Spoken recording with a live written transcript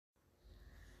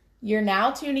You're now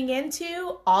tuning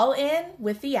into All In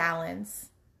with the Allens.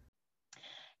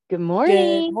 Good Good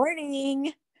morning.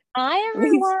 morning. Hi, We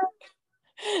everyone.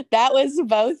 that was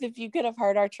both, if you could have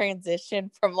heard our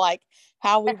transition from like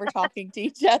how we were talking to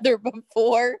each other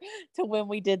before to when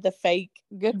we did the fake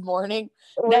good morning.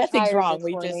 We're Nothing's tired wrong. this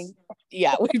morning.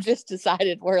 We've just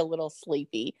decided we're a little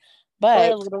sleepy, We're a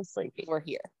but little sleepy, we're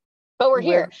here. but we're We're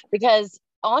here because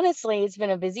honestly, it's been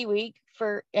a busy week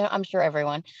for, I'm sure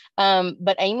everyone.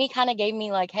 But Amy kind of gave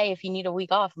me like, hey, if you need a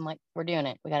week off, I'm like, we're doing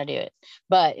it. We got to do it.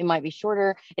 But it might be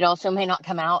shorter. It also may not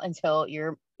come out until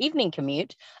your evening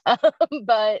commute.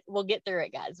 But we'll get through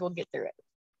it, guys. We'll get through it.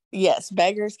 Yes,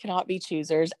 beggars cannot be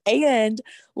choosers. And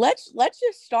let's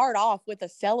just start off with a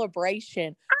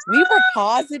celebration. We were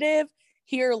positive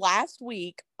here last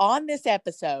week on this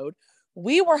episode.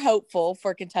 We were hopeful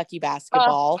for Kentucky Uh,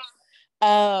 basketball.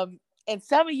 And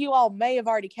some of you all may have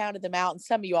already counted them out, and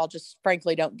some of you all just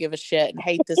frankly don't give a shit and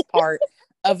hate this part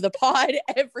of the pod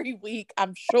every week,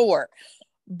 I'm sure.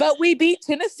 But we beat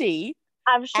Tennessee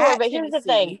I'm sure, at but here's the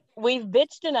thing. Tennessee. We've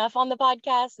bitched enough on the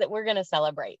podcast that we're going to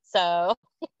celebrate. So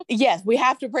Yes, we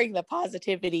have to bring the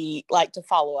positivity like to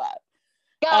follow up.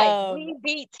 guys, we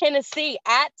beat Tennessee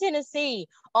at Tennessee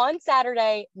on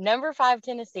Saturday, number 5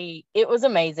 Tennessee. It was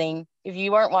amazing. If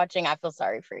you weren't watching, I feel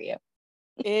sorry for you.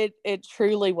 It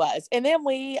truly was. And then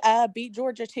we beat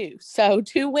Georgia too. So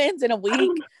 2 wins in a week.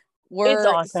 It's We're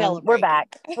awesome. We're celebrating.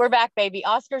 back. We're back, baby.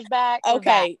 Oscar's back. We're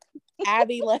back. Okay.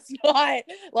 Abby, let's not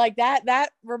like that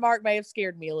remark may have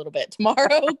scared me a little bit.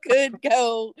 Tomorrow could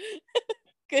go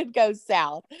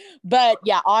south. But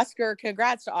yeah, Oscar,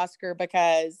 congrats to Oscar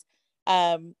because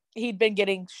he'd been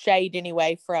getting shade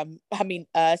anyway from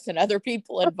us and other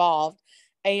people involved.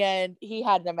 And he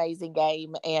had an amazing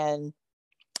game, and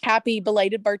happy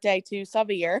belated birthday to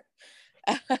Xavier.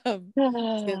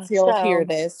 Since he'll hear So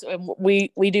this, and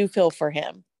we do feel for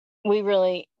him.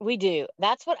 we do.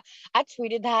 That's what I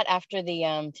tweeted that after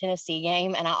the Tennessee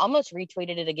game, and I almost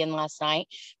retweeted it again last night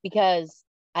because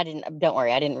don't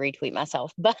worry, I didn't retweet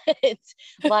myself, but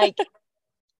like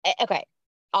okay,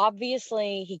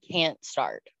 obviously he can't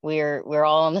start. We're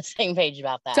all on the same page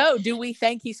about that. So do we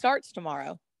think he starts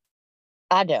tomorrow?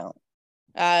 I don't.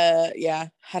 Yeah,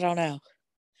 I don't know.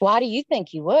 Why do you think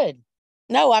he would?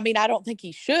 No, I mean, I don't think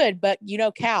he should, but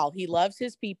Cal, he loves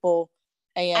his people.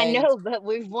 And I know, but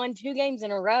we've won 2 games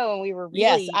in a row and we were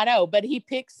yes, really I know, but he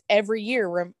picks every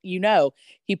year,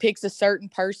 he picks a certain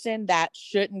person that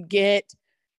shouldn't get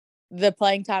the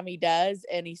playing time he does,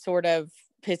 and he sort of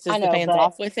pisses the fans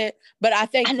off with it. But I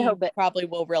think he probably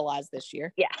will realize this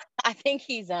year. Yeah, I think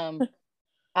he's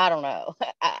I don't know.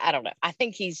 I don't know. I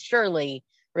think he's surely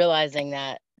realizing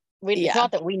that it's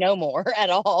not that we know more at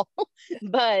all,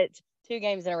 but 2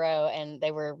 games in a row, and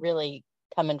they were really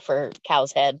coming for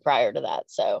Cal's head prior to that.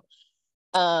 So,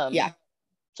 yeah.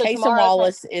 So Casey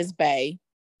Wallace is Bay.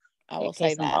 I will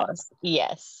say that. Wallace.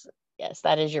 Yes,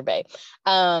 that is your Bay.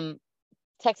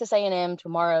 Texas A&M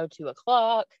tomorrow,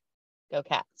 2:00. Go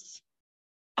Cats.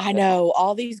 I know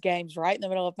all these games right in the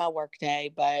middle of my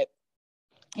workday, but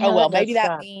maybe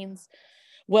that means.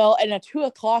 Well, and a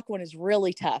 2:00 one is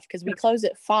really tough because we close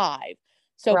at 5.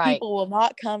 So people will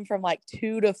not come from like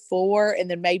 2 to 4 and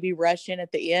then maybe rush in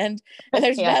at the end. And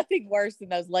there's nothing worse than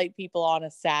those late people on a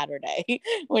Saturday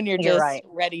when you're just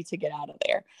ready to get out of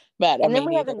there. But then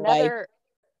we have another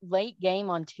late game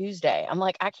on Tuesday. I'm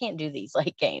like, I can't do these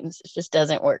late games. It just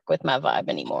doesn't work with my vibe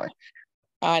anymore.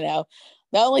 I know.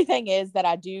 The only thing is that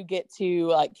I do get to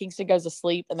like Kingston goes to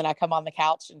sleep and then I come on the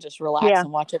couch and just relax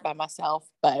and watch it by myself.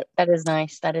 But that is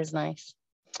nice. That is nice.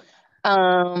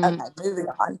 Okay, moving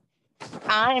on.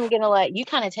 I'm going to let you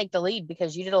kind of take the lead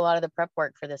because you did a lot of the prep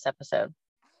work for this episode.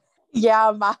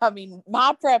 Yeah,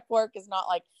 my prep work is not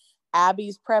like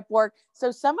Abby's prep work. So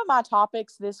some of my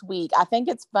topics this week, I think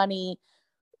it's funny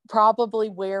probably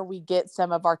where we get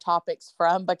some of our topics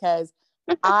from because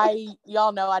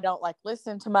y'all know I don't like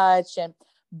listen to much.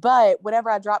 But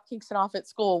whenever I drop Kingston off at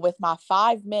school with my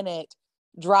 5-minute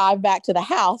drive back to the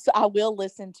house, I will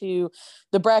listen to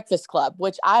The Breakfast Club,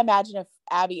 which I imagine if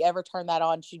Abby ever turned that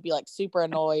on, she'd be like super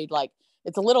annoyed. Like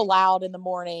it's a little loud in the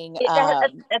morning.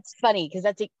 That's funny because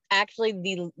that's actually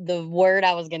the word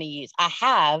I was going to use.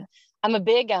 I'm a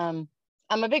big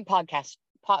podcast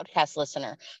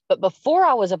listener, but before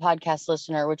I was a podcast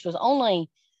listener, which was only,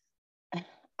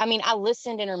 I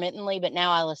listened intermittently, but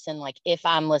now I listen like if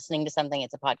I'm listening to something,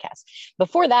 it's a podcast.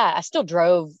 Before that, I still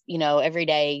drove, every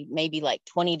day, maybe like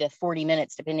 20 to 40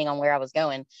 minutes, depending on where I was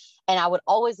going. And I would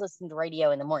always listen to radio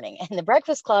in the morning. And The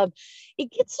Breakfast Club, it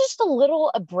gets just a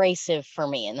little abrasive for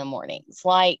me in the mornings.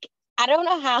 Like, I don't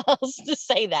know how else to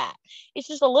say that. It's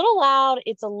just a little loud.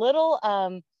 It's a little,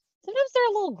 sometimes they're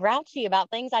a little grouchy about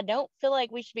things I don't feel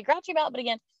like we should be grouchy about. But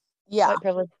again, Yeah. white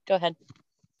privilege. Go ahead.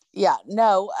 Yeah.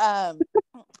 No.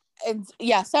 And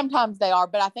yeah, sometimes they are,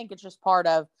 but I think it's just part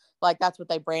of like that's what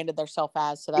they branded themselves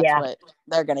as. So that's what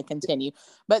they're going to continue.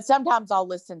 But sometimes I'll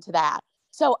listen to that.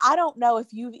 So I don't know if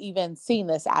you've even seen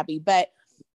this, Abby, but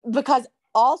because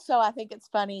also I think it's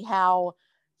funny how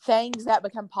things that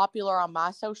become popular on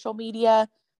my social media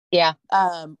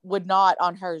would not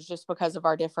on hers just because of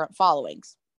our different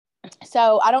followings.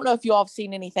 So I don't know if you all have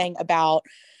seen anything about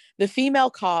the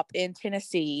female cop in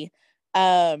Tennessee.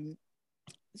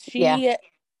 She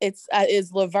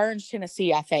is Laverne,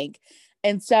 Tennessee, I think.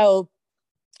 And so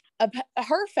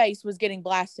her face was getting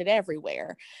blasted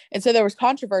everywhere. And so there was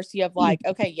controversy of like,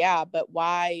 okay, yeah, but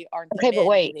why aren't the men but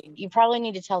wait, getting... You probably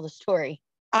need to tell the story.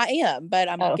 I am, but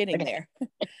I'm getting there.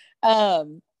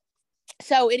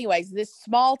 So anyways, this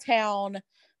small town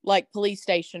like police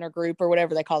station or group or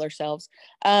whatever they call themselves,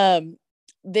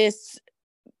 this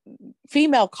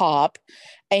female cop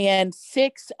and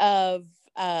 6 of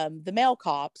the male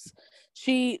cops,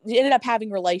 she ended up having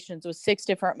relations with 6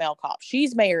 different male cops.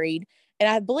 She's married, and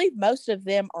I believe most of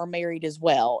them are married as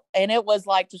well. And it was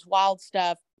like just wild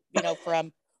stuff, you know,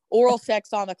 from oral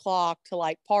sex on the clock to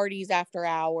like parties after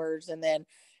hours, and then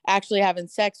actually having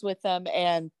sex with them.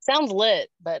 And sounds lit,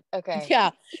 but okay.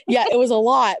 Yeah, it was a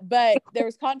lot, but there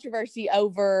was controversy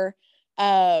over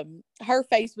her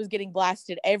face was getting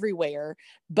blasted everywhere.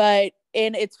 And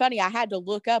it's funny, I had to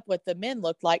look up what the men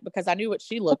looked like because I knew what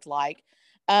she looked like.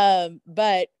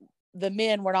 But the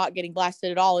men were not getting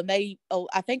blasted at all, and I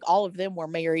think all of them were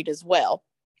married as well.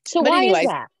 So why is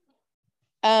that?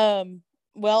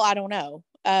 Well, I don't know.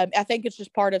 I think it's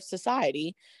just part of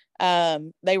society.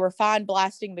 They were fine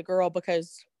blasting the girl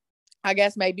because I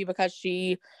guess maybe because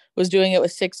she was doing it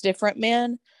with 6 different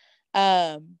men.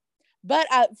 But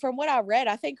from what I read,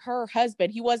 I think her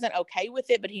husband, he wasn't okay with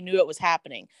it, but he knew it was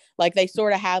happening. Like they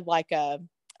sort of had like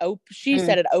she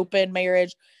said an open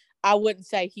marriage. I wouldn't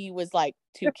say he was like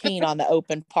too keen on the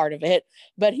open part of it,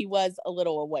 but he was a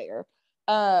little aware.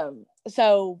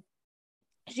 So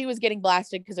she was getting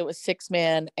blasted because it was 6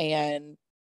 men, and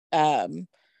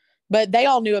but they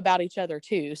all knew about each other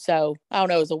too. So I don't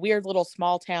know. It was a weird little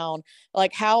small town.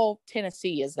 Like how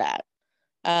Tennessee is that?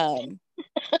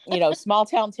 You know, small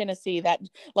town Tennessee, that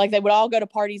like they would all go to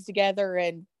parties together,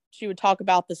 and she would talk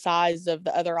about the size of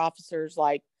the other officers'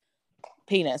 like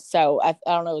penis. So I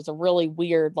don't know. It was a really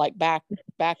weird, like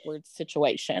backwards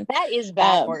situation. That is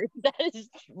backwards. That is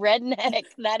redneck.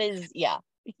 That is, yeah.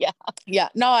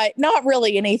 Not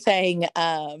really anything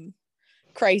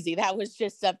crazy. That was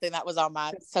just something that was on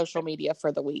my social media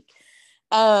for the week.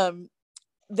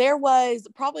 There was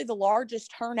probably the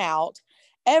largest turnout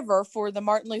ever for the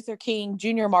Martin Luther King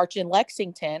Jr. March in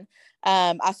Lexington.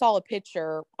 I saw a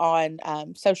picture on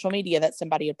social media that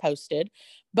somebody had posted,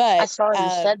 but I saw you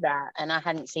said that, and I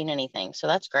hadn't seen anything, so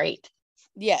that's great.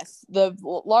 Yes, the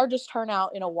largest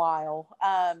turnout in a while.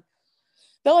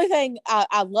 The only thing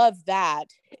I love that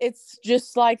it's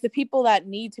just like the people that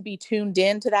need to be tuned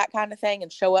in to that kind of thing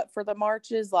and show up for the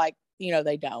marches, like, you know,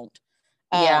 they don't.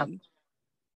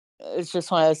 It's just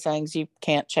one of those things you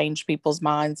can't change people's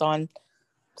minds on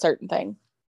certain things.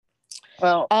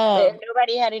 Well,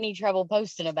 nobody had any trouble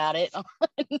posting about it on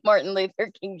Martin Luther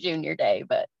King Jr. Day,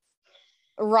 but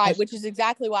right, which is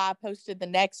exactly why I posted the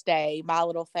next day my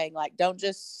little thing, like, don't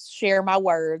just share my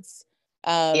words,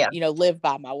 you know, live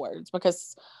by my words,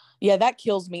 because that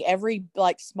kills me. Every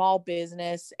like small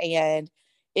business and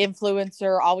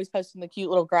influencer always posting the cute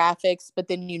little graphics, but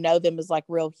then you know them as like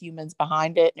real humans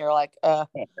behind it, and you're like,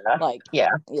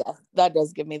 that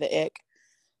does give me the ick.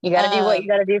 You got to do what you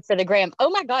got to do for the gram. Oh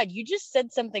my God, you just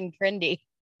said something trendy.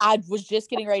 I was just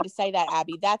getting ready to say that,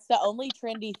 Abby. That's the only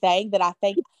trendy thing that I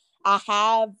think I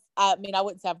have. I mean, I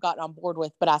wouldn't say I've gotten on board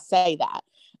with, but I say that.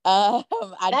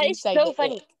 That is so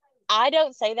funny. I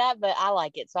don't say that, but I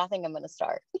like it, so I think I'm going to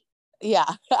start. Yeah,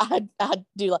 I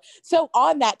do. So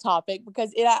on that topic,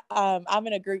 because I'm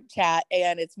in a group chat,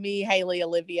 and it's me, Haley,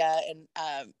 Olivia, and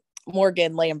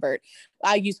Morgan Lambert.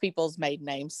 I use people's maiden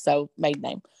names, so maiden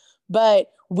name. But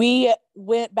we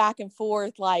went back and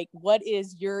forth, like, what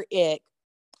is your ick?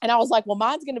 And I was like, well,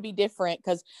 mine's going to be different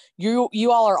because you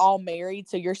all are all married.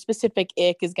 So your specific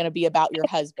ick is going to be about your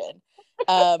husband,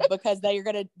 because there's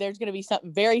going to be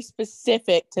something very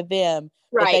specific to them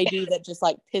that they do that just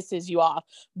like pisses you off.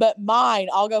 But mine,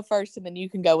 I'll go first and then you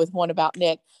can go with one about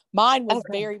Nick. Mine was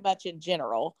very much in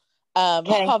general,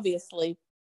 obviously.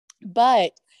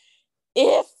 But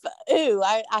I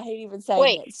hate even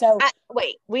saying it. So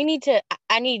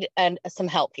I need some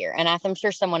help here, and I'm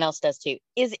sure someone else does too.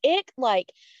 Is it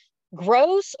like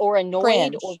gross or annoyed?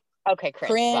 Cringe. Okay,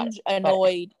 cringe. Got it. Cringe,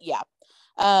 annoyed. Yeah.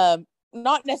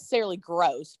 Not necessarily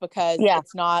gross because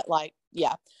it's not like,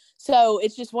 So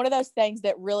it's just one of those things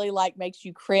that really like makes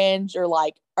you cringe or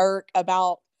like irk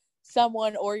about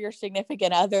someone or your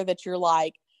significant other that you're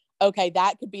like, okay,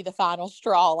 that could be the final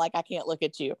straw. Like, I can't look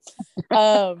at you.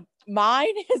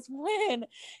 Mine is when,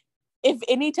 if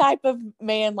any type of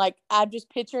man, like I'm just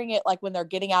picturing it like when they're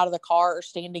getting out of the car or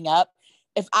standing up,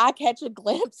 if I catch a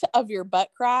glimpse of your butt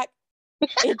crack,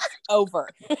 it's over.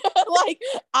 Like,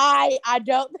 I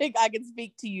don't think I can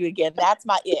speak to you again. That's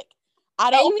my ick. I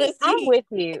don't want to see. I'm with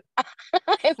you.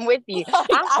 I'm with you.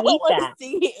 Like, I don't want to that.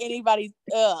 see anybody's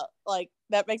like,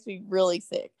 that makes me really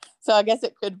sick. So I guess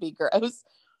it could be gross.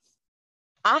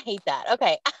 I hate that.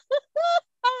 Okay.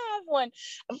 I have one.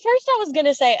 First, I was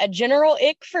gonna say a general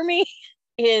ick for me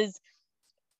is,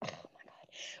 oh my God,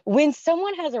 when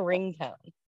someone has a ringtone.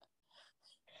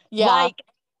 Yeah. Like,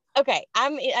 okay,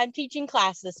 I'm teaching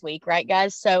class this week, right,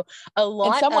 guys? So a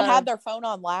lot. And someone had their phone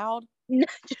on loud.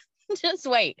 Just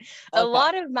wait. Okay. A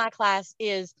lot of my class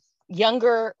is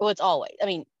younger. Well, it's always, I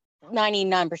mean,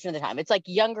 99% of the time, it's like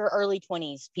younger, early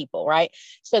 20s people, right?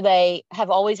 So they have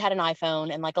always had an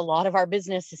iPhone, and like a lot of our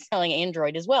business is selling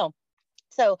Android as well.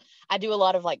 So I do a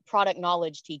lot of like product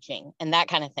knowledge teaching and that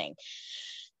kind of thing.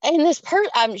 And this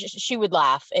person, she would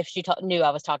laugh if she knew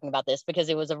I was talking about this because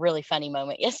it was a really funny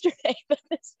moment yesterday. But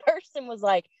this person was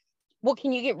like, well,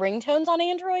 can you get ringtones on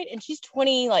Android? And she's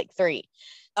 23.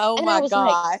 Oh and my I was God.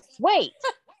 Like, wait,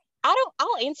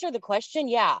 I'll answer the question.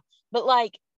 Yeah. But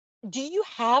like, do you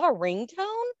have a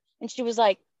ringtone? And she was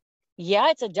like, yeah,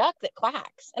 it's a duck that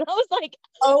quacks. And I was like,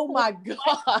 oh my God.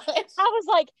 I was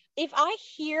like, if I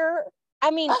hear,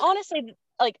 I mean, honestly,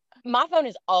 like my phone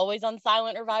is always on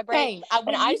silent or vibrate.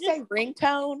 When you say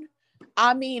ringtone,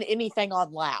 I mean anything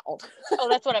on loud. Oh,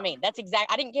 that's what I mean. That's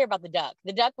I didn't care about the duck.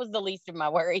 The duck was the least of my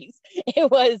worries.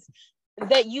 It was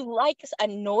that you like a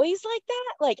noise like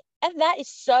that. Like, and that is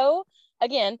so,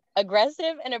 again,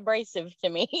 aggressive and abrasive to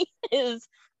me is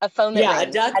a phone that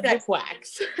rings. A duck that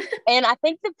quacks. And I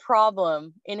think the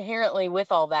problem inherently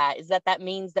with all that is that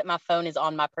means that my phone is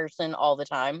on my person all the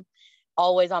time,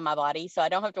 always on my body. So I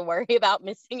don't have to worry about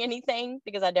missing anything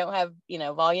because I don't have,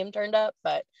 volume turned up.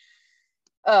 But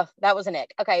that was an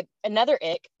ick. Okay. Another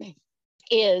ick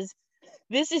is,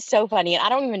 this is so funny. And I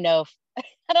don't even know if,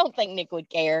 I don't think Nick would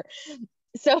care.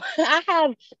 So I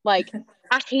have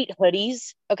I hate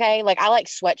hoodies. Okay. Like I like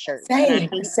sweatshirts.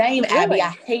 Same, Abby. Really?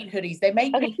 I hate hoodies. They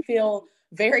make me feel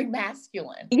very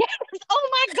masculine. Yes.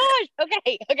 Oh my gosh.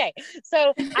 Okay.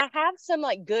 So I have some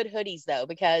good hoodies though,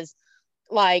 because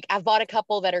I've bought a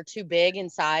couple that are too big in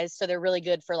size. So they're really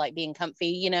good for being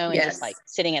comfy, and just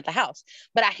sitting at the house.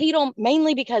 But I hate them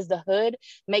mainly because the hood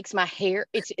makes my hair.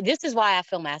 This is why I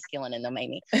feel masculine in them,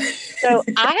 Amy. So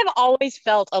I have always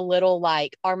felt a little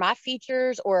are my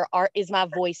features or is my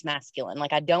voice masculine?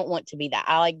 I don't want to be that.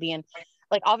 I like being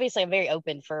obviously I'm very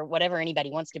open for whatever anybody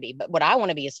wants to be, but what I want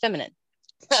to be is feminine.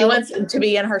 So, she wants to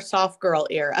be in her soft girl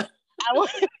era. I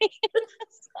want to be,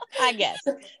 I guess.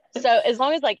 So as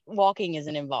long as walking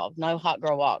isn't involved, no hot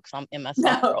girl walks. I'm in my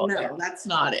soft girl. No, that's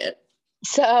not it.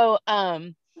 So,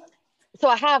 so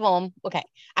I have them. Okay.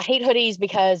 I hate hoodies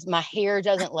because my hair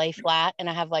doesn't lay flat. And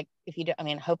I have if you don't, I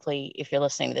mean, hopefully if you're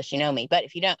listening to this, you know me, but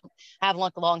if you don't, I have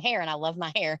long hair and I love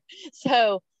my hair.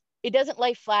 So it doesn't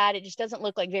lay flat. It just doesn't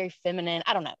look very feminine.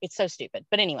 I don't know. It's so stupid.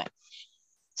 But anyway,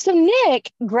 so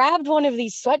Nick grabbed one of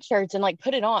these sweatshirts and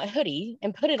put it on, hoodie,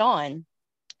 and put it on.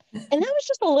 And that was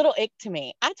just a little ick to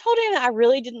me. I told him that I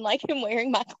really didn't like him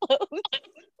wearing my clothes.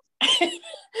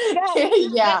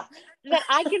 That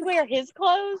I could wear his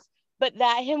clothes, but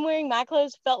that him wearing my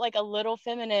clothes felt a little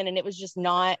feminine, and it was just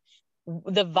not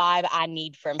the vibe I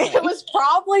need from him. It was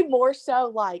probably more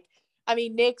so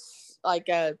Nick's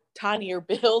a tinier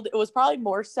build. It was probably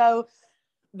more so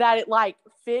that it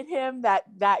fit him that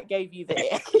gave you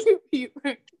the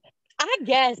ick. I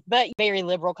guess, but very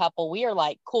liberal couple. We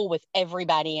are cool with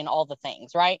everybody and all the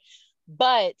things, right?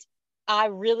 But I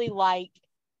really like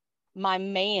my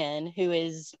man who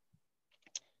is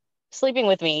sleeping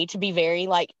with me to be very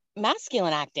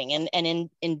masculine acting, and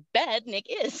in bed Nick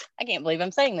is. I can't believe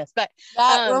I'm saying this, but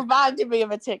that reminded me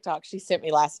of a TikTok she sent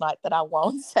me last night that I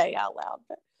won't say out loud.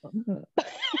 But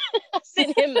I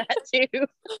sent him that too.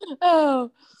 Oh,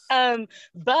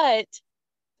 but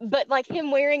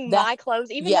him wearing my clothes,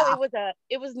 even though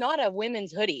it was not a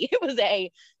women's hoodie, it was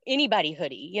a anybody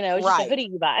hoodie, it's just a hoodie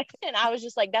you buy. And I was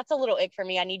just that's a little ick for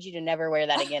me. I need you to never wear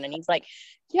that again. And he's like,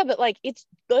 yeah, but it's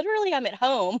literally I'm at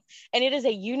home and it is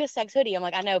a unisex hoodie. I'm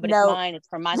like, I know, but it's mine. It's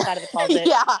from my side of the closet.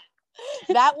 Yeah,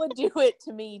 that would do it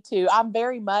to me too. I'm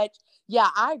very much,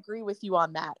 I agree with you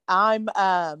on that. I'm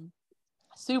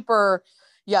super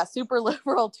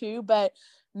liberal too, but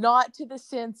not to the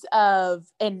sense of,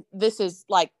 and this is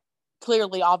like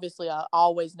clearly, obviously,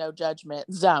 always no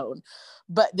judgment zone,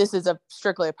 but this is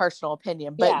strictly a personal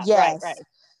opinion. But Yeah, yes, right.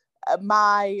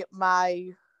 My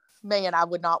man, I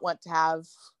would not want to have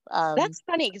That's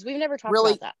funny because we've never talked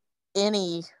really about that.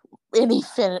 any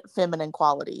feminine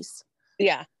qualities.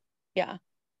 Yeah.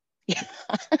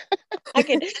 I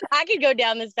could go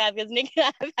down this path because Nick and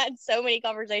I have had so many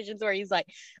conversations where he's like,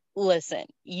 listen,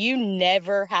 you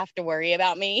never have to worry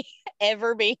about me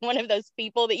ever being one of those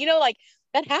people that, like,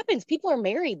 that happens. People are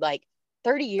married like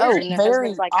 30 years and their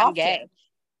husband's like, I'm gay.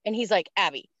 And he's like,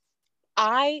 Abby,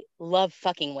 I love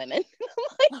fucking women.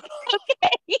 I'm like,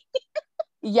 okay.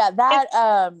 Yeah,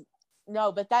 that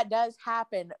no, but that does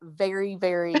happen very,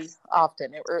 very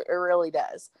often. It really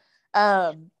does.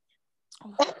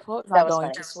 What was I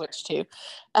going to switch to?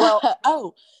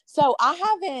 Well, so I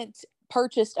haven't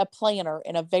purchased a planner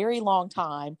in a very long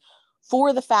time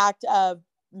for the fact of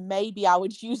maybe I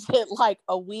would use it like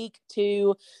a week,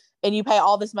 two, and you pay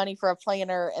all this money for a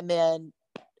planner and then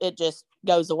it just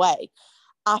goes away.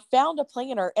 I found a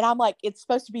planner and I'm like, it's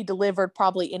supposed to be delivered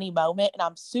probably any moment. And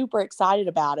I'm super excited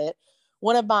about it.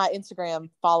 One of my Instagram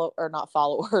not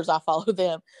followers, I follow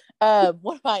them.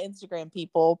 One of my Instagram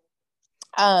people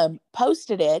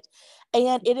posted it,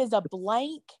 and it is a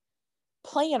blank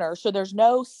planner. So there's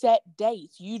no set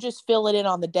dates. You just fill it in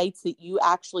on the dates that you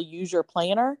actually use your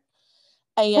planner.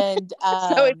 And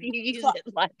so if you use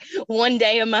it like one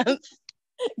day a month,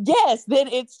 yes, then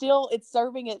it's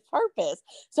serving its purpose.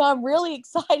 So I'm really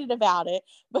excited about it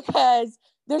because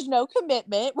there's no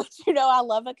commitment, which, I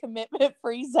love a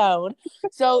commitment-free zone.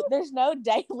 So there's no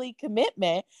daily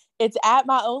commitment. It's at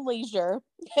my own leisure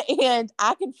and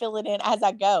I can fill it in as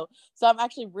I go. So I'm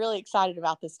actually really excited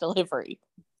about this delivery.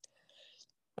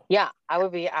 Yeah, I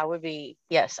would be.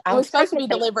 Yes. It was supposed to be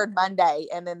delivered Monday,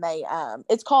 and then they,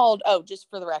 it's called, just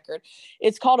for the record,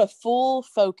 it's called a full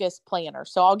focus planner.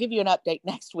 So I'll give you an update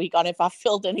next week on if I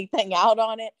filled anything out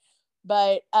on it.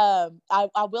 But I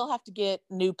will have to get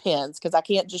new pens because I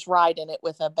can't just write in it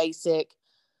with a basic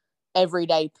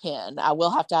everyday pen. I will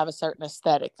have to have a certain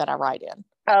aesthetic that I write in.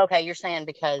 Oh, okay, you're saying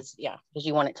because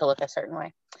you want it to look a certain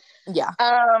way. Yeah.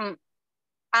 I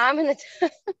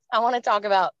want to talk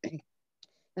about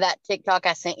that TikTok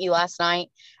I sent you last night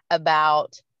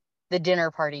about the dinner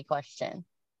party question.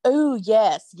 Oh,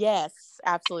 yes,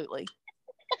 absolutely.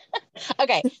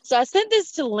 Okay, so I sent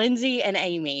this to Lindsay and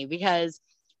Amy because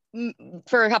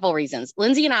for a couple of reasons.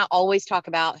 Lindsay and I always talk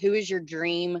about who is your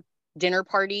dream dinner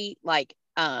party, like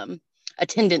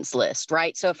attendance list,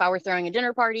 right? So if I were throwing a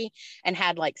dinner party and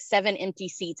had like 7 empty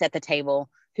seats at the table,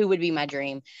 who would be my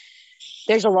dream?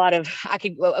 There's a lot of,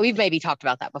 we've maybe talked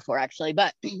about that before actually,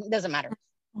 but it doesn't matter.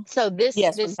 So this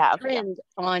trend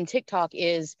on TikTok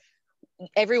is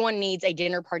everyone needs a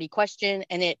dinner party question,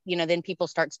 and it, then people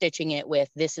start stitching it with,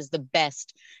 this is the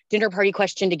best dinner party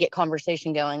question to get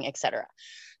conversation going, etc.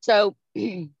 So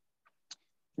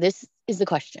this is the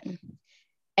question.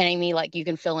 And Amy, like, you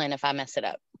can fill in if I mess it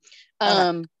up.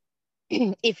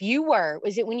 If you were,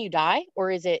 is it when you die or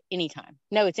is it anytime?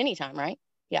 No, it's anytime, right?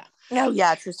 Yeah. No,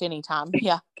 yeah, it's just anytime.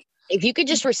 Yeah. If you could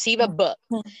just receive a book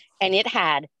and it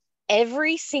had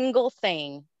every single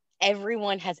thing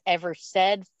everyone has ever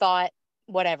said, thought,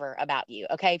 whatever about you,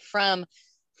 okay? From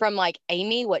like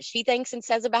Amy, what she thinks and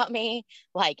says about me,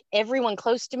 like everyone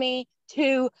close to me,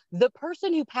 to the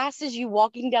person who passes you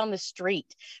walking down the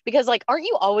street. Because like, aren't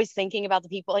you always thinking about the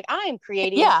people? Like, I am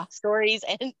creating stories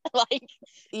and like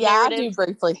narratives. I do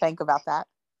briefly think about that.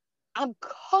 I'm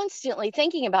constantly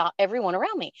thinking about everyone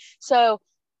around me. So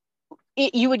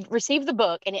you would receive the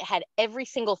book and it had every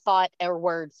single thought or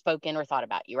word spoken or thought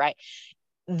about you, right?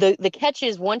 The catch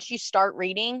is once you start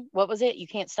reading, what was it? You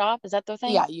can't stop. Is that the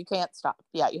thing? Yeah, you can't stop.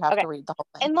 Yeah, you have to read the whole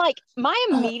thing. And like my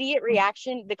immediate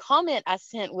reaction, the comment I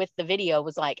sent with the video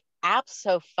was like,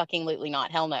 abso-fucking-lutely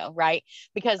not. Hell no, right?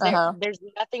 Because there's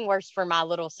nothing worse for my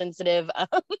little sensitive,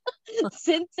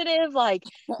 like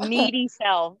needy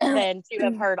self than to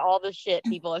have heard all the shit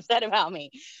people have said about me.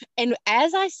 And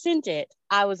as I sent it,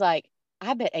 I was like,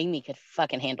 I bet Amy could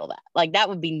fucking handle that. Like that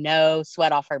would be no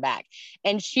sweat off her back.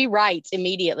 And she writes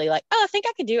immediately like, oh, I think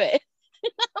I could do it.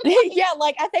 Yeah,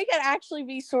 like I think I'd actually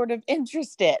be sort of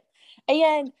interested.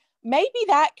 And maybe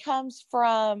that comes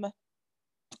from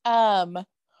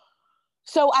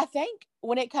so I think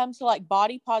when it comes to like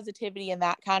body positivity and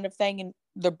that kind of thing in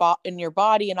in your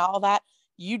body and all that,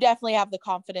 you definitely have the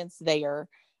confidence there.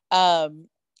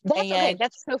 Okay.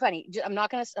 That's so funny. I'm not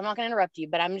gonna interrupt you,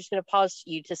 but I'm just gonna pause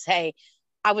you to say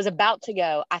I was about to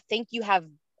go, I think you have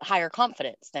higher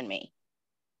confidence than me.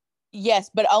 Yes,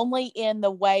 but only in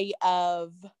the way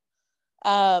of,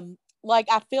 like,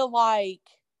 I feel like,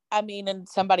 I mean, and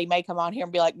somebody may come on here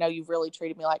and be like, no, you've really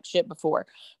treated me like shit before.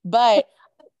 But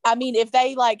I mean, if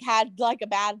they like had like a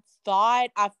bad thought,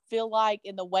 I feel like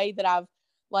in the way that I've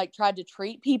like tried to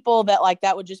treat people, that like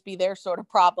that would just be their sort of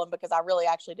problem, because I really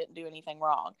actually didn't do anything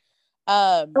wrong.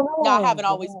 Now Oh, I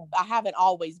haven't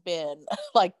always been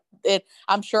like it.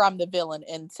 I'm sure I'm the villain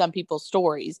in some people's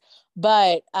stories,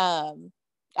 but I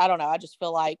don't know. I just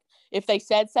feel like if they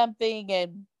said something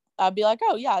and I'd be like,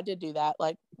 oh yeah, I did do that.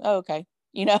 Like, oh, okay.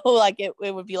 Like it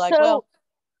would be like, so well,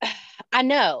 I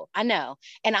know, I know.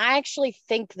 And I actually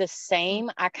think the same.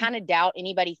 I kind of doubt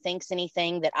anybody thinks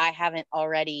anything that I haven't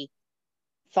already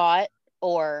thought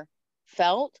or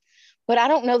felt, but I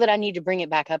don't know that I need to bring it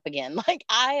back up again. Like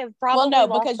I have well, probably no,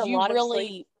 lost because a you lot of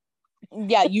sleep. really,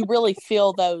 yeah, you really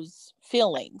feel those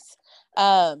feelings.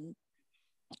 Um,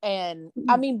 and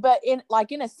I mean, but in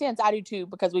a sense, I do too,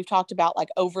 because we've talked about like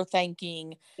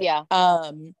overthinking, Yeah.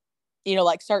 um,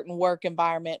 like certain work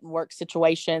environment and work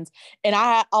situations. And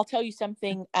I'll tell you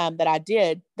something that I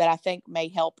did that I think may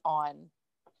help on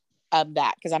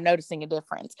that, because I'm noticing a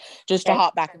difference. Just to Okay.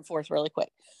 hop back and forth really quick.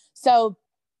 So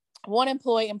one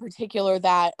employee in particular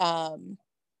that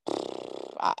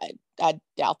I, I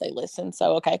doubt they listen.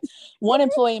 So okay, one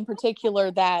employee in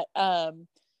particular that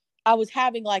I was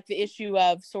having like the issue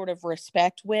of sort of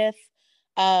respect with,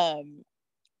 um,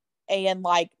 and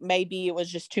like maybe it was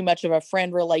just too much of a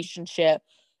friend relationship.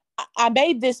 I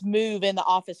made this move in the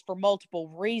office for multiple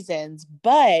reasons,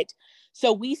 but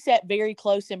so we set very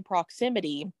close in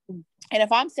proximity. And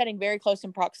if I'm setting very close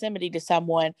in proximity to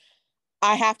someone,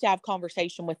 I have to have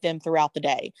conversation with them throughout the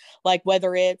day, like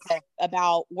whether it's Okay.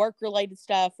 about work related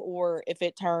stuff or if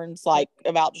it turns like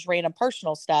about just random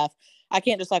personal stuff. I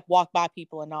can't just like walk by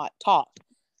people and not talk.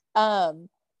 Um,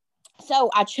 so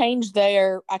I changed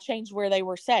where they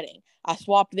were setting. I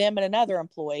swapped them and another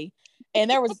employee. And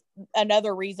there was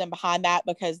another reason behind that,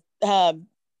 because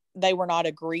they were not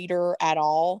a greeter at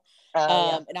all.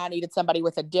 Yeah. And I needed somebody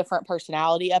with a different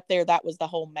personality up there. That was the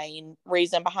whole main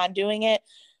reason behind doing it,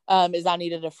 is I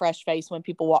needed a fresh face when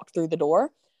people walked through the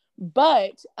door.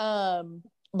 But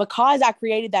because I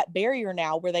created that barrier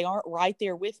now where they aren't right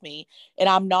there with me and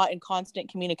I'm not in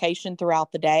constant communication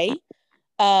throughout the day,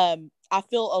 I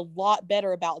feel a lot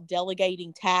better about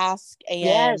delegating tasks, and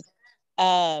Yes.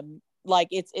 like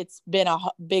it's been a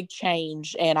big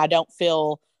change, and I don't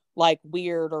feel like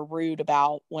weird or rude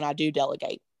about when I do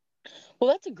delegate. Well,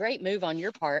 that's a great move on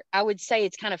your part. I would say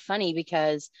it's kind of funny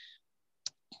because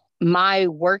my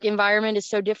work environment is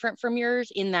so different from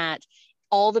yours in that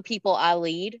all the people I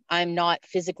lead, I'm not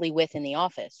physically with in the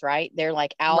office, right? They're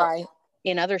like out Right.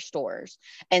 in other stores.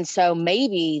 And so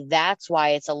maybe that's why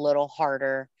it's a little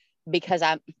harder because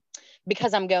I'm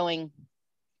because I'm going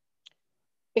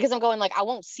because I'm going like I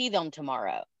won't see them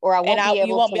tomorrow or I And won't be you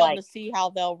able won't to be able like to see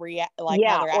how they'll react, like how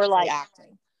yeah they're actually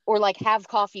acting. or like have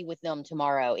coffee with them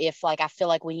tomorrow if like I feel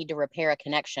like we need to repair a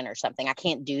connection or something. I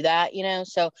can't do that, you know?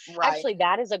 So Right. actually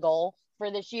that is a goal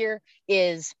for this year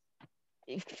is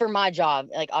for my job,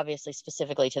 like obviously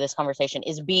specifically to this conversation,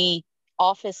 is be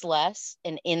office less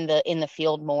and in the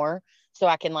field more so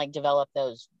I can like develop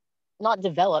those not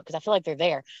develop because I feel like they're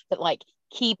there, but like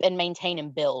keep and maintain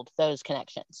and build those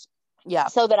connections Yeah.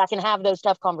 so that I can have those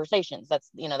tough conversations. That's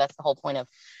that's the whole point of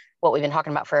what we've been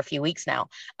talking about for a few weeks now.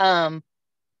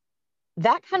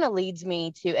 That kind of leads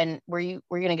me to, and were you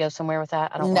gonna go somewhere with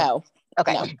that? I don't want No.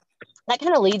 okay. No. That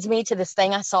kind of leads me to this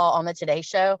thing I saw on the Today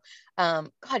Show.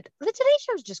 God, the Today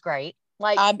Show is just great.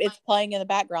 Like, It's playing in the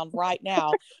background right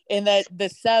now. And the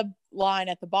sub line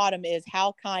at the bottom is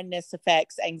how kindness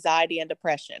affects anxiety and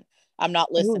depression. I'm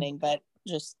not ooh, listening, but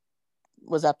just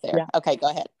was up there. yeah. Okay, go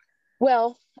ahead.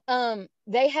 Well,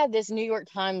 they had this New York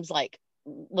Times like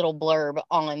little blurb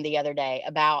on the other day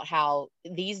about how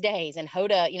these days, and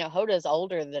Hoda, Hoda's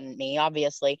older than me,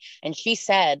 obviously, and she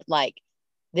said like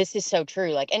this is so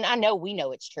true. Like, and I know we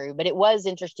know it's true, but it was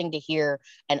interesting to hear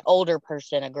an older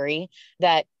person agree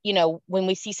that, when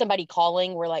we see somebody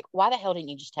calling, we're like, why the hell didn't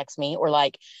you just text me? Or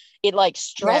like, it like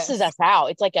stresses Yes. us out.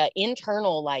 It's like an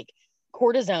internal, like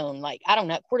cortisone, like, I don't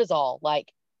know, cortisol,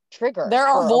 like trigger There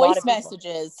are for a lot voice of people.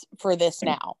 messages for this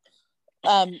now.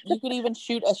 You could even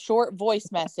shoot a short voice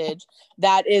message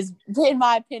that is, in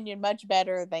my opinion, much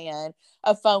better than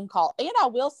a phone call. And I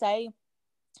will say,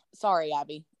 sorry,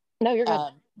 Abby, No, you're good.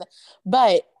 um,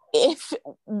 but if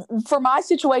for my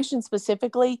situation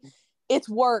specifically, it's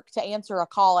work to answer a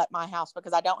call at my house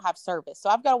because I don't have service. So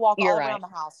I've got to walk You're all right. around the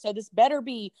house. So this better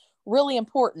be really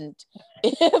important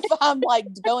if I'm like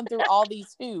going through all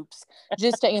these hoops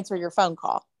just to answer your phone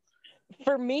call.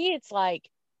 For me, it's like,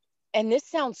 and this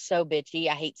sounds so bitchy.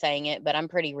 I hate saying it, but I'm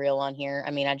pretty real on here.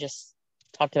 I mean, I just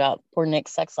talked about poor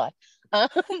Nick's sex life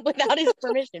without his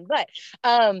permission, but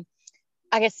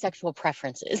I guess sexual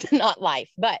preferences, not life.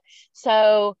 But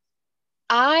so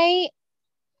I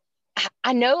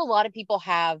know a lot of people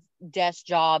have desk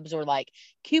jobs or like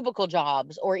cubicle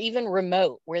jobs or even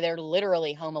remote where they're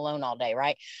literally home alone all day,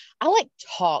 right? I like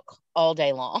talk all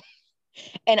day long.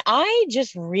 And I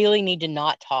just really need to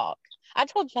not talk. I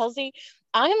told Chelsea,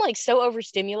 I'm like so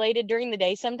overstimulated during the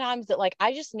day sometimes that like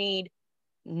I just need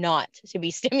not to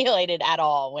be stimulated at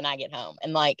all when I get home.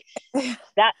 And like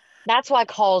that's why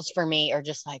calls for me are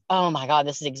just like, oh my God,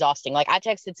 this is exhausting. Like I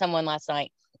texted someone last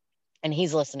night and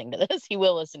he's listening to this. He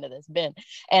will listen to this, Ben.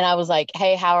 And I was like,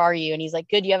 hey, how are you? And he's like,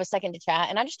 good. You have a second to chat?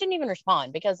 And I just didn't even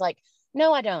respond because like,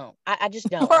 no, I don't. I just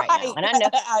don't right now. And I know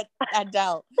I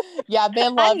don't. Yeah,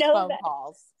 Ben I loves know phone that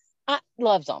calls. I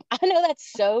loves them. I know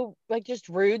that's so like just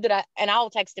rude that I'll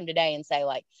text him today and say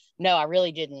like, no, I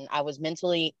really didn't. I was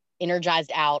mentally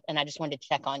energized out and I just wanted to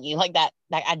check on you like that.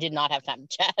 Like I did not have time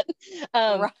to chat.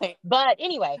 Right. But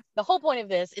anyway, the whole point of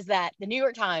this is that the New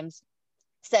York Times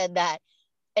said that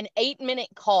an 8-minute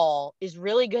call is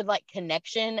really good like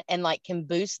connection and like can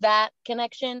boost that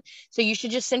connection. So you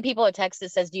should just send people a text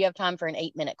that says, do you have time for an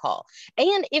 8-minute call?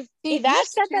 And if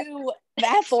that's you said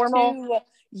that's formal, too,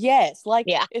 yes. Like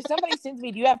yeah. if somebody sends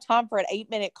me, do you have time for an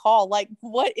 8-minute call? Like,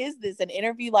 what is this? An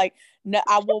interview? Like, no,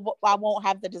 I won't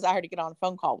have the desire to get on a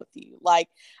phone call with you. Like,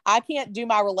 I can't do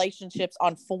my relationships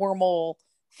on formal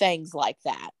things like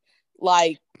that.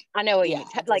 Like, I know what you yeah,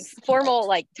 mean. Like formal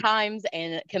like times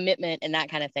and commitment and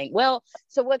that kind of thing. Well,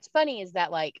 so what's funny is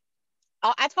that like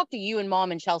I talk to you and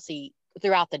Mom and Chelsea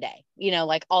throughout the day, you know,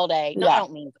 like all day. No, I yeah.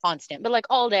 don't mean constant, but like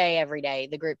all day, every day,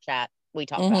 the group chat we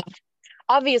talk Mhm. about.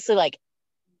 Obviously, like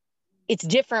it's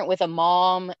different with a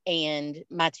mom and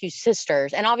my two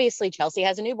sisters. And obviously Chelsea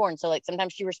has a newborn. So like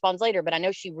sometimes she responds later, but I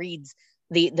know she reads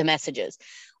the messages.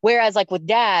 Whereas like with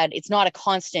Dad, it's not a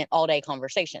constant all day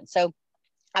conversation. So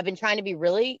I've been trying to be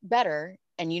really better,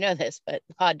 and you know this, but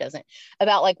the pod doesn't,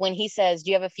 about like when he says,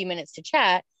 do you have a few minutes to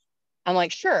chat? I'm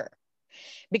like, sure.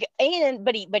 But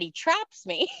he traps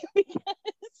me because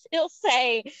he'll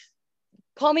say,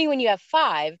 call me when you have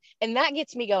 5. And that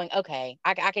gets me going, okay,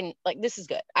 I can, like, this is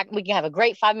good. We can have a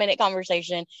great 5-minute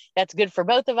conversation. That's good for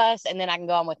both of us. And then I can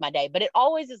go on with my day. But it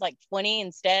always is like 20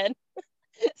 instead.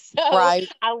 So Right.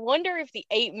 I wonder if the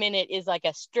 8-minute is like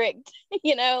a strict,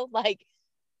 you know, like,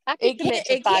 I can It commit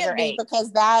to 5 can't or be 8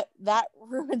 because that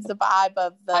ruins the vibe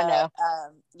of the I know.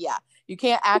 yeah, you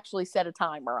can't actually set a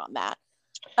timer on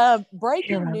that.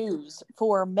 Breaking news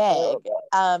for Meg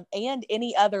and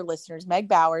any other listeners, Meg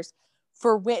Bowers,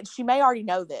 for which she may already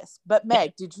know this, but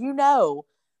Meg, did you know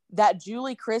that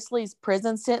Julie Chrisley's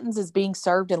prison sentence is being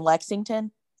served in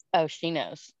Lexington? Oh, she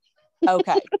knows.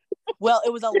 Okay. Well,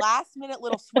 it was a last minute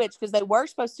little switch because they were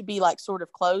supposed to be like sort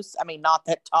of close. I mean, not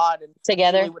that Todd and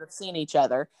Together Julie would have seen each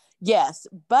other. Yes.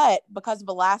 But because of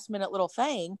a last minute little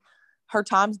thing, her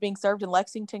time's being served in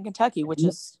Lexington, Kentucky, which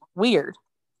is weird.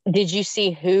 Did you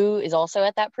see who is also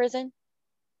at that prison?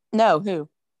 No, who?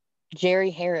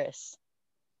 Jerry Harris.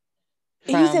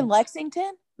 He's in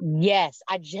Lexington? Yes,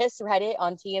 I just read it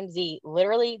on TMZ.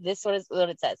 Literally, this is what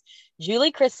it says.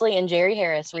 Julie Chrisley and Jerry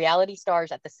Harris, reality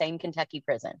stars at the same Kentucky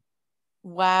prison.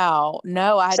 Wow.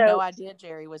 No, I had no idea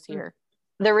Jerry was here.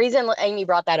 The reason Amy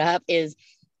brought that up is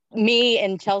me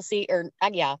and Chelsea and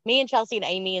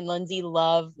Amy and Lindsay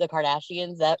love the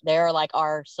Kardashians. That they're like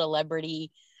our celebrity.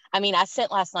 I mean, I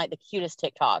sent last night the cutest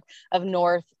TikTok of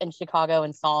North and Chicago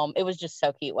and Psalm. It was just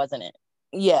so cute, wasn't it?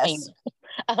 Yes.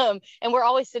 And we're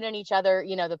always sending each other,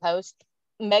 you know, the post.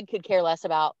 Meg could care less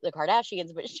about the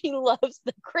Kardashians, but she loves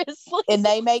the Chrisleys. And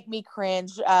they make me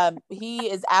cringe. He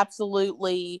is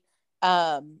absolutely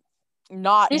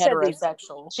not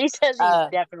heterosexual. She says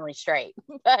he's definitely straight.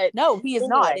 But no, he is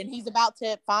anyway. not. And he's about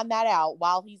to find that out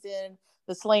while he's in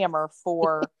the slammer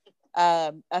for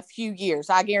a few years.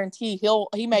 I guarantee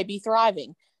he may be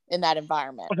thriving in that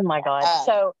environment. Oh my God.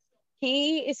 So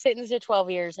he is sentenced to 12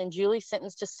 years and Julie's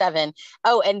sentenced to 7.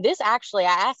 Oh, and this actually,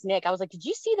 I asked Nick, I was like, did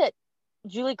you see that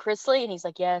Julie Chrisley? And he's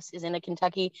like, yes, is in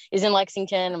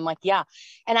Lexington. I'm like, yeah.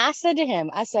 And I said to him,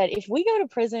 if we go to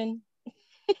prison,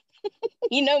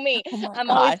 you know me, I'm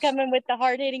always coming with the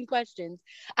hard-hitting questions.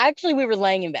 Actually, we were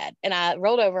laying in bed and I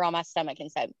rolled over on my stomach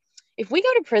and said, if we go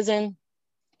to prison,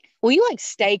 will you like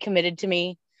stay committed to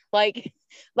me? Like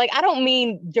I don't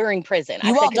mean during prison.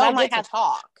 You all don't get to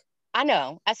talk. I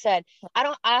know. I said,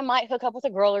 I might hook up with a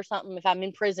girl or something if I'm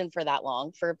in prison for that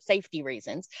long for safety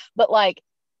reasons. But like,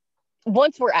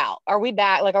 once we're out, are we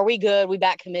back? Like, are we good? We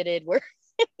back committed?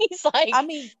 He's like, I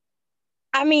mean,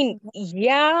 I mean,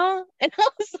 yeah. And I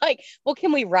was like, well,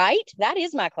 can we write? That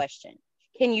is my question.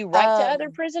 Can you write to other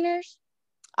Um, prisoners?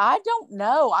 I don't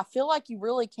know. I feel like you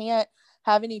really can't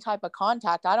have any type of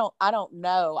contact. I don't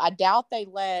know. I doubt they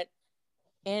let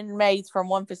inmates from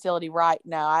one facility write.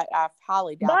 No, I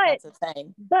highly doubt But that's a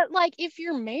thing. but like if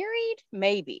you're married,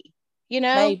 maybe, you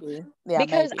know? Maybe. Yeah,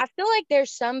 Because maybe. I feel like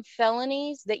there's some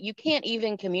felonies that you can't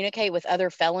even communicate with other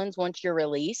felons once you're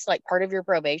released, like part of your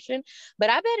probation. But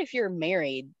I bet if you're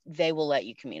married, they will let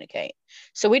you communicate.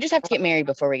 So we just have to get married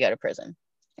before we go to prison.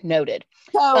 Noted.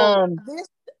 So Um,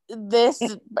 this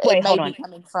it wait, may hold be on.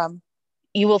 coming from.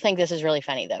 You will think this is really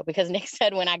funny though, because Nick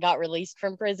said when I got released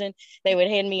from prison, they would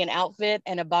hand me an outfit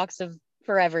and a box of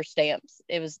forever stamps.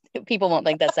 It was people won't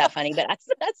think that's that funny, but I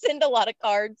send a lot of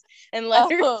cards and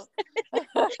letters. Oh.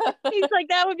 He's like,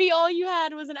 that would be all you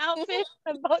had was an outfit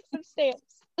and a box of stamps.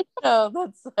 Oh,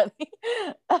 that's funny.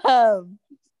 Um,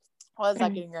 what was I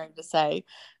getting ready to say?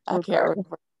 I I'm can't sorry.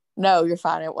 remember. No, you're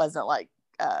fine. It wasn't like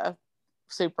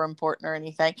super important or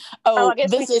anything. Oh, I Oh,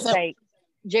 guess we this should isn't say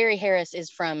Jerry Harris is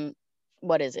from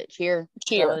what is it? Cheer?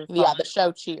 Is that what Cheer. it's Yeah, called? the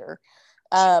show Cheer.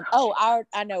 Oh,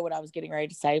 I know what I was getting ready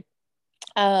to say.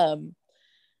 Um,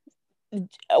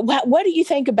 what do you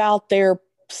think about their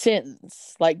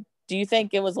sentence? Like, do you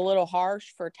think it was a little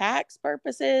harsh for tax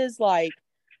purposes? Like,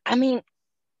 I mean,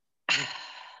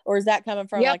 or is that coming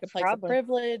from yeah, like a place of probably.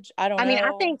 privilege? I don't I mean,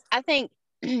 know.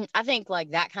 I think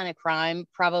like that kind of crime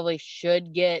probably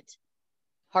should get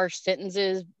harsh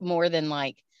sentences more than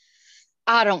like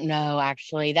I don't know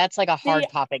actually. That's like a See, hard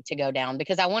topic to go down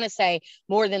because I want to say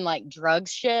more than like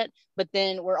drugs shit, but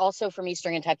then we're also from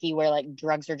Eastern Kentucky where like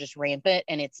drugs are just rampant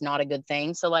and it's not a good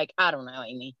thing. So like I don't know,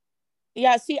 Amy.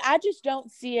 yeah, see, I just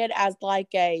don't see it as like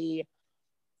a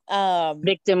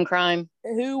Victim crime.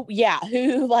 who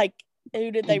like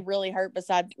who did they really hurt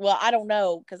besides, well, I don't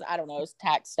know, because I don't know, it's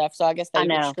tax stuff, so I guess I they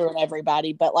were know. screwing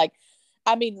everybody, but like,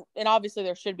 I mean, and obviously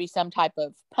there should be some type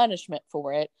of punishment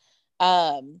for it.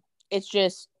 It's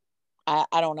just I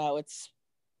don't know, it's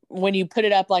when you put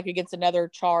it up like against another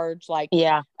charge, Yeah. like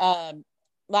I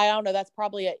don't know, that's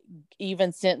probably an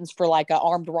even sentence for like an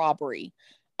armed robbery.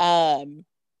 um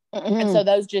and Mm-hmm. so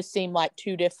those just seem like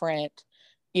two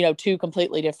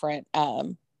completely different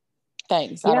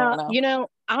things. I Yeah, don't know. you know,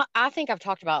 I think I've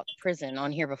talked about prison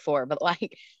on here before, but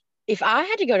like if I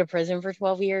had to go to prison for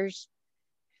 12 years,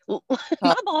 Uh,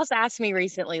 my boss asked me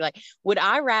recently, like, would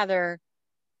I rather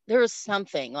there was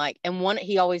something like, and one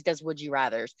he always does would you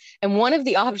rather's, and one of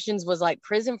the options was like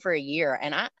prison for a year,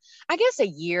 and I guess a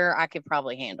year I could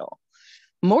probably handle.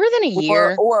 More than a or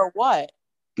year, or what?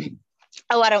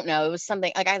 oh, I don't know. It was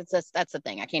something like that's the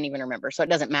thing. I can't even remember, so it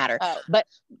doesn't matter. Oh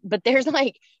But there's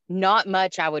like not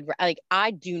much I would like.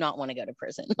 I do not want to go to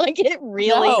prison. Like it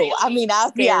really no, I mean,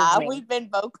 scares me. we've been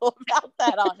vocal about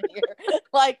that on here.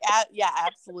 Like, yeah,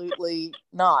 absolutely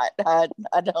not. I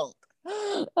don't.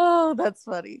 Oh, that's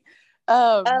funny.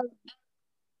 Um, Um,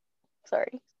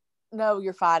 sorry. no,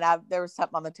 you're fine. There was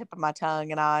something on the tip of my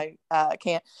tongue, and I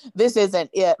can't. This isn't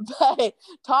it. But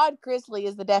Todd Chrisley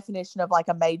is the definition of like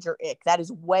a major ick. That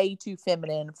is way too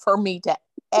feminine for me to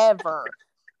ever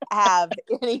have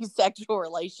any sexual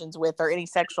relations with or any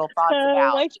sexual thoughts Oh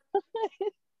about. my,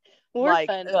 we're Like,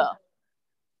 funny. ugh.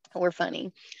 We're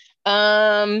funny.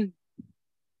 Um,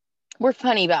 we're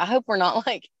funny, but I hope we're not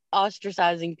like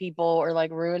ostracizing people or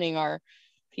like ruining our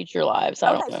future lives.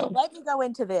 I don't Okay, so know. let me go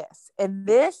into this. And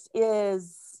this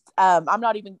is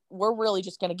we're really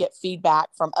just going to get feedback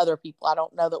from other people. I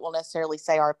don't know that we'll necessarily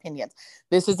say our opinions.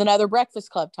 This is another Breakfast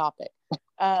Club topic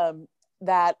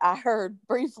that I heard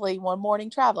briefly one morning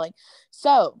traveling.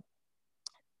 So,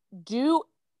 do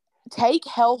take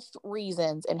health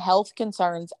reasons and health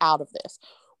concerns out of this.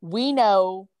 We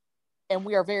know, and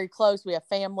we are very close. We have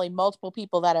family, multiple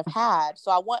people that have had.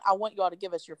 So I want you all to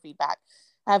give us your feedback.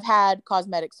 Have had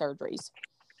cosmetic surgeries.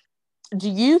 Do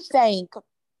you think,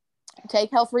 take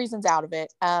health reasons out of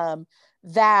it,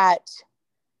 that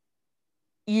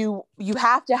you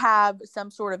have to have some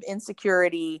sort of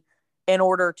insecurity in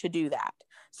order to do that?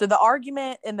 So the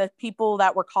argument and the people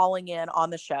that were calling in on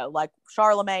the show, like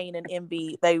Charlemagne and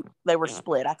MB, they were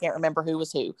split. I can't remember who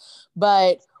was who,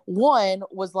 but one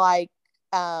was like,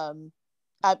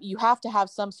 you have to have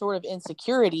some sort of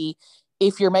insecurity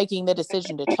if you're making the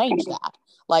decision to change that.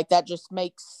 Like that just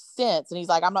makes sense. And he's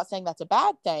like, I'm not saying that's a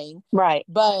bad thing, Right.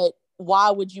 but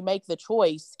why would you make the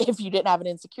choice if you didn't have an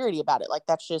insecurity about it? Like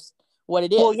that's just what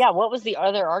it is. Well, yeah. What was the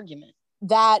other argument?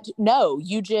 That no,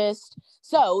 you just,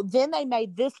 so then they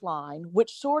made this line,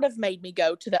 which sort of made me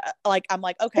go to the, like, I'm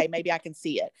like, okay, maybe I can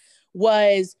see it.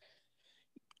 Was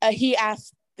he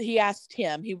asked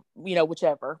him,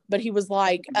 whichever, but he was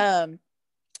like,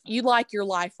 you like your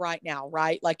life right now,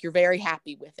 right? Like you're very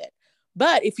happy with it.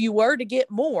 But if you were to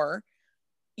get more,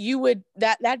 you would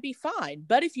that'd be fine.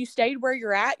 But if you stayed where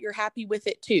you're at, you're happy with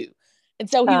it too. And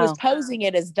so he was posing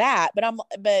it as that,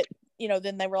 but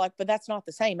then they were like, but that's not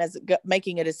the same as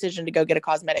making a decision to go get a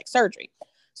cosmetic surgery.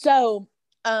 So,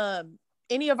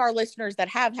 any of our listeners that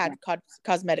have had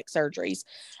cosmetic surgeries,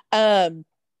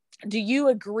 do you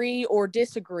agree or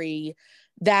disagree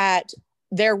that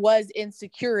there was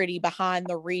insecurity behind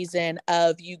the reason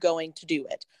of you going to do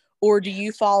it? Or do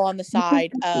you fall on the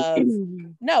side of,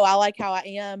 no, I like how I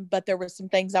am, but there were some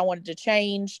things I wanted to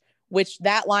change, which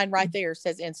that line right there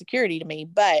says insecurity to me.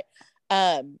 But,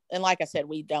 and like I said,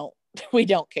 we don't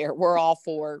care. We're all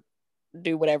for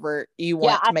do whatever you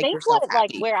want to make yourself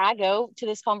happy. Like where I go to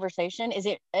this conversation is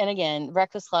it, and again,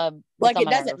 Breakfast Club, like it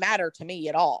doesn't matter to me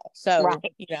at all. So, right.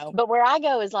 But where I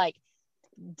go is like,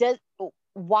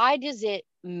 why does it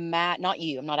matter? Not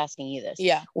you. I'm not asking you this.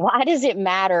 Yeah. Why does it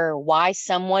matter why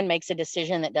someone makes a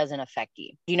decision that doesn't affect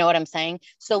you? Do you know what I'm saying?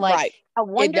 So like, right. I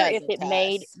wonder if it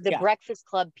made the Breakfast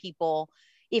Club people,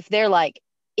 if they're like,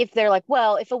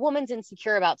 well, if a woman's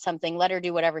insecure about something, let her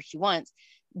do whatever she wants.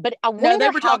 But I wonder they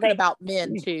were talking about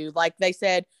men too. Like they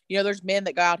said, there's men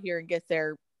that go out here and get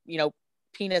their,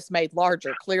 penis made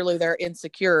larger. Clearly they're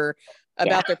insecure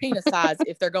about their penis size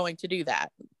if they're going to do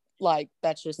that. Like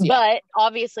that's just, But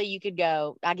obviously you could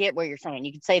go, I get what you're saying.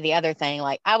 You could say the other thing,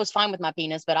 like I was fine with my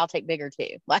penis, but I'll take bigger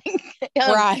too. Like,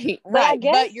 right.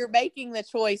 But you're making the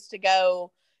choice to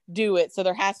go do it. So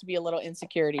there has to be a little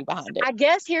insecurity behind it. I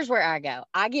guess here's where I go.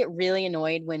 I get really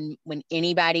annoyed when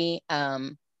anybody,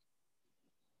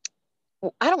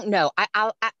 I don't know.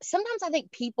 I sometimes I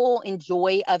think people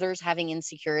enjoy others having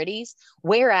insecurities,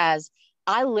 whereas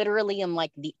I literally am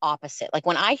like the opposite. Like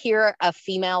when I hear a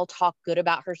female talk good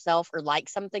about herself or like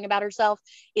something about herself,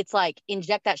 it's like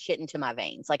inject that shit into my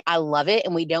veins. Like I love it,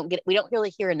 and we don't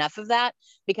really hear enough of that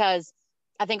because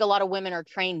I think a lot of women are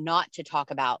trained not to talk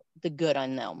about the good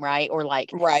on them, right? Or like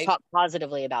talk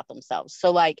positively about themselves. So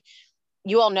like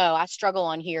you all know, I struggle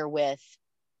on here with.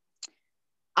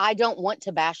 I don't want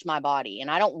to bash my body, and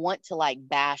I don't want to like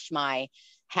bash my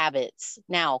habits.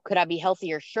 Now, could I be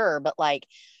healthier? Sure. But like,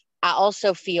 I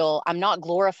also feel I'm not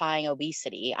glorifying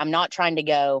obesity. I'm not trying to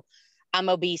go, I'm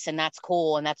obese and that's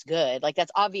cool and that's good. Like,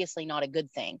 that's obviously not a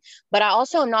good thing. But I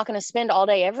also am not going to spend all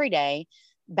day, every day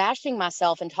bashing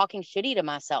myself and talking shitty to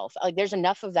myself. Like, there's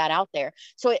enough of that out there.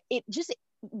 So it just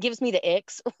gives me the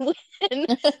icks when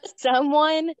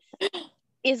someone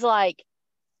is like,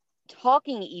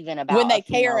 talking even about when they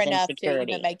care enough to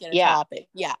even make it a topic.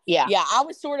 Yeah. I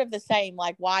was sort of the same,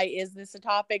 like, why is this a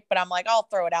topic? But I'm like, I'll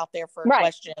throw it out there for a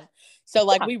question. So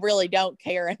like we really don't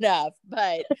care enough,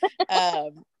 but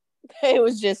it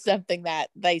was just something that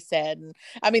they said. And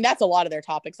I mean, that's a lot of their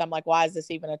topics. I'm like, why is this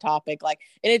even a topic? Like,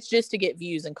 and it's just to get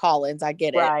views and call-ins. I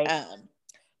get it.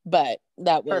 But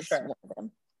that was one of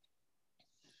them.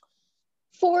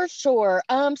 For sure.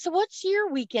 So what's your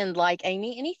weekend like,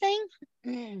 Amy?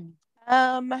 Anything?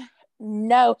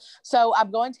 No. So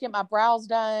I'm going to get my brows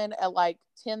done at like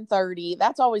 10:30.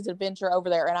 That's always an adventure over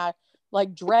there. And I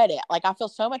like dread it. Like I feel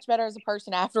so much better as a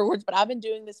person afterwards, but I've been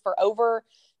doing this for over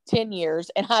 10 years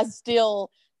and I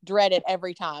still dread it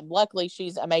every time. Luckily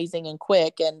she's amazing and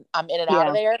quick and I'm in and out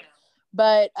of there.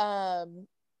 But,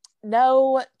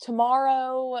 no,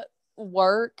 tomorrow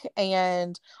work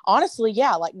and honestly,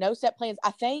 like no set plans.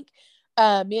 I think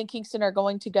me and Kingston are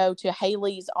going to go to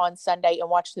Haley's on Sunday and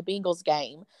watch the Bengals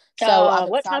game. So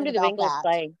what time do the Bengals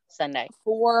play Sunday?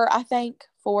 4, I think.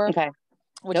 4. Okay.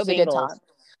 Which is a good time.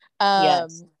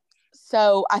 Yes.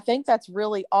 So I think that's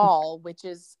really all, which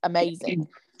is amazing.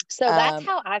 So that's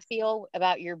how I feel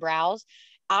about your brows.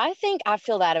 I think I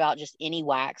feel that about just any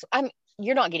wax.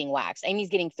 You're not getting waxed. Amy's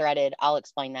getting threaded. I'll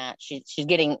explain that. She's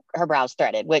getting her brows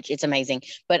threaded, which it's amazing.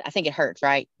 But I think it hurts,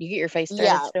 right? You get your face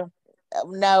threaded still?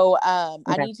 No, okay.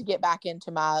 I need to get back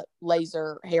into my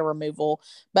laser hair removal,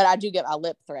 but I do get my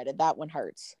lip threaded. That one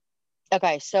hurts.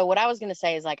 Okay. So what I was going to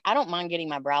say is like, I don't mind getting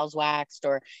my brows waxed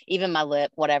or even my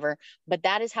lip, whatever. But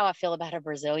that is how I feel about a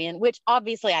Brazilian, which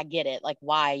obviously I get it. Like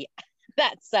why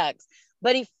that sucks.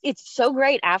 But if it's so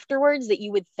great afterwards that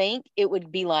you would think it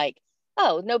would be like,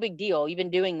 oh, no big deal. You've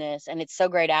been doing this and it's so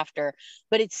great after,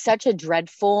 but it's such a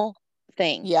dreadful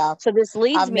thing. Yeah. So this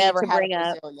leads me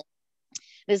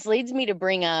to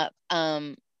bring up,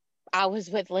 I was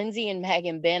with Lindsay and Meg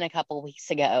and Ben a couple of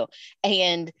weeks ago,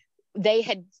 and they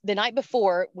had the night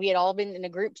before we had all been in a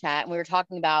group chat and we were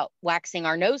talking about waxing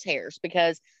our nose hairs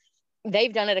because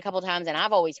they've done it a couple of times. And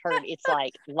I've always heard it's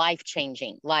like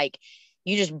life-changing. Like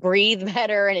you just breathe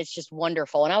better and it's just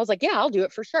wonderful. And I was like, yeah, I'll do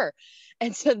it for sure.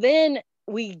 And so then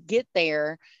we get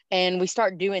there and we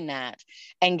start doing that.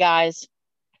 And guys,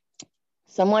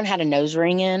 someone had a nose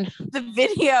ring in. The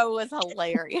video was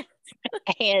hilarious.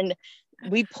 And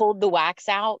we pulled the wax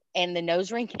out and the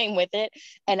nose ring came with it.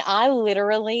 And I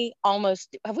literally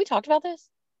almost, have we talked about this?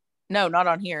 No, not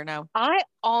on here. No. I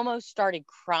almost started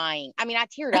crying. I mean, I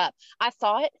teared up. I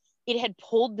thought it had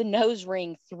pulled the nose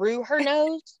ring through her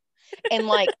nose. And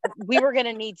like we were going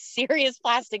to need serious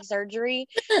plastic surgery.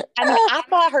 I mean, I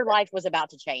thought her life was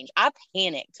about to change. I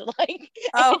panicked. Like,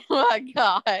 oh my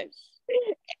gosh.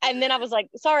 And then I was like,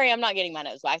 sorry, I'm not getting my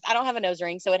nose waxed. I don't have a nose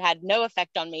ring. So it had no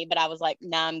effect on me, but I was like,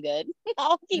 nah, I'm good.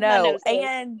 I'll keep my nose ring.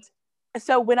 And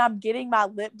so when I'm getting my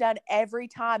lip done, every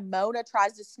time Mona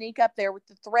tries to sneak up there with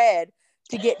the thread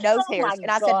to get nose hairs. And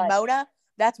I said, Mona,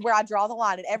 that's where I draw the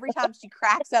line. And every time she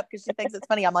cracks up because she thinks it's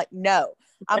funny, I'm like, no.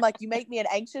 I'm like, you make me an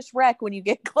anxious wreck when you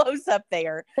get close up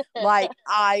there. Like,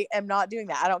 I am not doing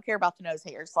that. I don't care about the nose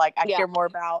hairs. Like, I care more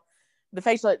about the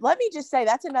facial. Let me just say,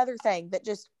 that's another thing that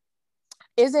just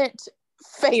isn't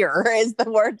fair, is the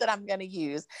word that I'm going to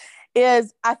use.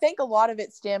 Is I think a lot of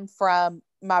it stemmed from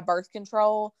my birth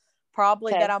control,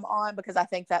 probably that I'm on, because I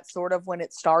think that's sort of when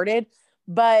it started.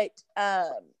 But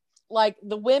like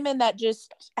the women that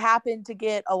just happen to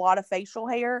get a lot of facial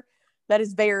hair, that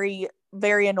is very,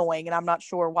 very annoying. And I'm not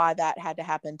sure why that had to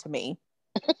happen to me.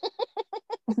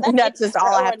 That's just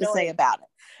all I have to say about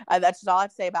it. That's just all I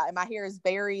have to say about it. My hair is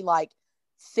very like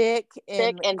thick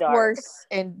and coarse,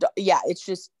 and yeah, it's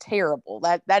just terrible.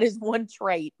 That is one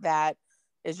trait that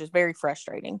is just very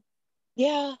frustrating.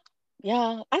 Yeah.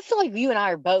 I feel like you and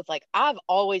I are both like, I've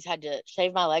always had to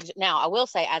shave my legs. Now, I will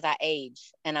say as I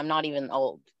age, and I'm not even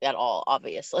old at all,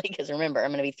 obviously, because remember,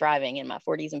 I'm going to be thriving in my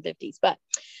 40s and 50s. But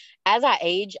as I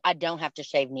age, I don't have to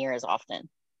shave near as often.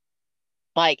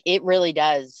 Like, it really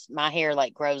does. My hair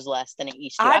like grows less than it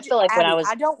used to. I feel like Abby,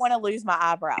 I don't want to lose my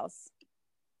eyebrows.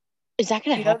 Is that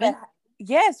going to happen?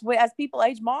 Yes. As people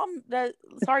age,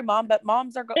 sorry, Mom, but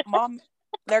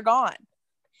they're gone.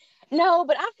 No,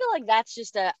 but I feel like that's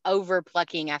just a over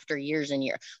plucking after years and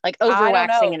years, like over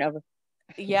waxing and over.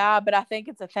 Yeah, but I think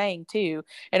it's a thing too.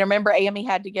 And remember, Amy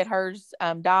had to get hers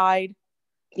dyed.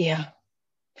 Yeah.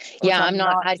 Yeah,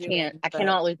 I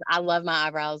cannot lose. I love my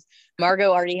eyebrows. Margot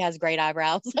already has great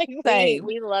eyebrows. Like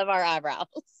we love our eyebrows.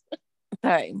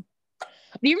 Same.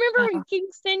 Do you remember when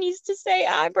Kingston used to say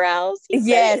eyebrows?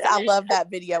 Yes, I love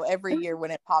that video every year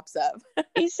when it pops up.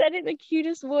 He said it in the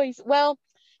cutest voice. Well,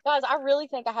 guys, I really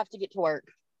think I have to get to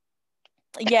work.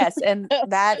 Yes, and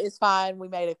that is fine. We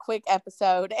made a quick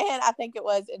episode, and I think it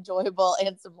was enjoyable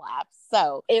and some laughs.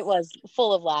 So it was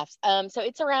full of laughs. So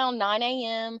it's around 9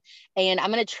 a.m. and I'm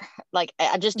gonna try. Like,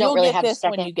 I just don't really have this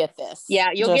when you get this.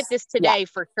 Yeah, you'll get this today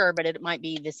for sure, but it might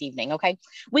be this evening. Okay.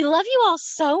 We love you all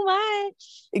so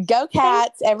much. Go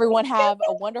Cats! Everyone have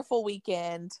a wonderful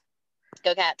weekend.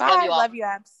 Go Cats! Bye. Love you all. Love you,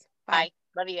 Abs. Bye.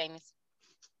 Love you, Amy.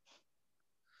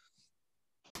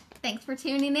 Thanks for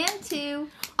tuning in to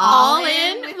All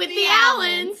In with the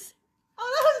Allens.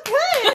 Oh, that was good.